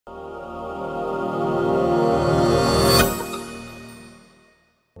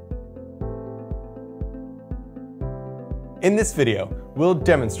In this video, we'll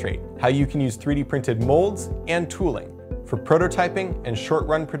demonstrate how you can use 3D printed molds and tooling for prototyping and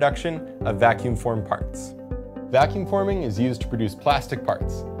short-run production of vacuum formed parts. Vacuum forming is used to produce plastic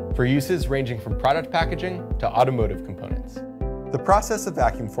parts for uses ranging from product packaging to automotive components. The process of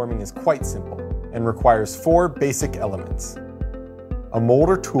vacuum forming is quite simple and requires 4 basic elements: a mold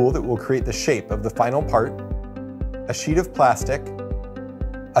or tool that will create the shape of the final part, a sheet of plastic,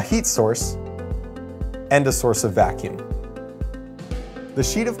 a heat source, and a source of vacuum. The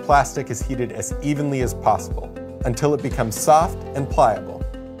sheet of plastic is heated as evenly as possible until it becomes soft and pliable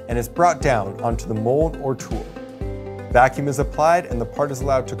and is brought down onto the mold or tool. Vacuum is applied and the part is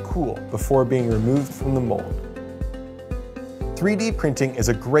allowed to cool before being removed from the mold. 3D printing is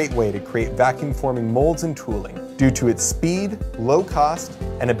a great way to create vacuum forming molds and tooling due to its speed, low cost,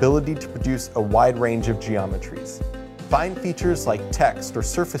 and ability to produce a wide range of geometries. Fine features like text or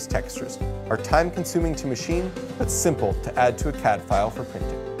surface textures are time-consuming to machine, but simple to add to a CAD file for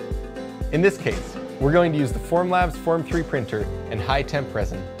printing. In this case, we're going to use the Formlabs Form 3 printer and high-temp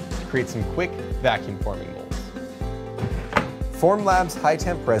resin to create some quick vacuum forming molds. Formlabs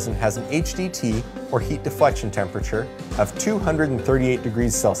high-temp resin has an HDT, or heat deflection temperature, of 238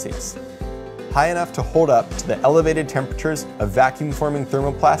 degrees Celsius, high enough to hold up to the elevated temperatures of vacuum forming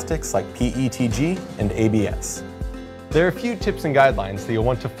thermoplastics like PETG and ABS. There are a few tips and guidelines that you'll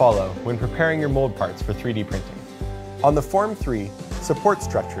want to follow when preparing your mold parts for 3D printing. On the Form 3, support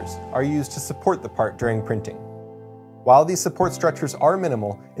structures are used to support the part during printing. While these support structures are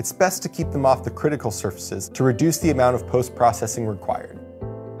minimal, it's best to keep them off the critical surfaces to reduce the amount of post-processing required.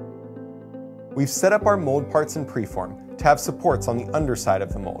 We've set up our mold parts in preform to have supports on the underside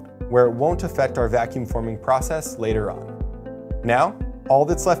of the mold, where it won't affect our vacuum forming process later on. Now, all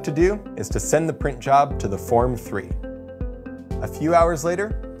that's left to do is to send the print job to the Form 3. A few hours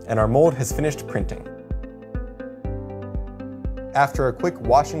later, and our mold has finished printing. After a quick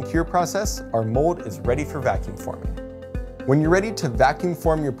wash and cure process, our mold is ready for vacuum forming. When you're ready to vacuum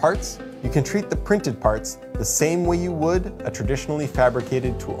form your parts, you can treat the printed parts the same way you would a traditionally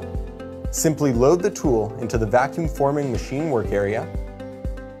fabricated tool. Simply load the tool into the vacuum forming machine work area,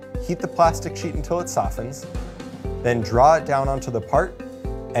 heat the plastic sheet until it softens, then draw it down onto the part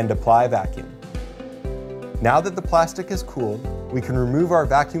and apply vacuum. Now that the plastic is cooled, we can remove our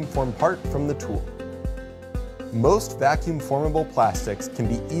vacuum formed part from the tool. Most vacuum formable plastics can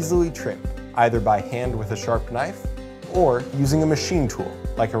be easily trimmed, either by hand with a sharp knife or using a machine tool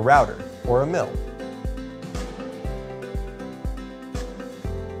like a router or a mill.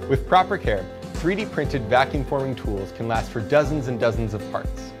 With proper care, 3D printed vacuum forming tools can last for dozens and dozens of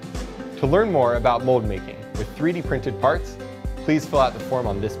parts. To learn more about mold making with 3D printed parts, please fill out the form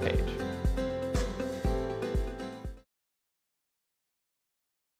on this page.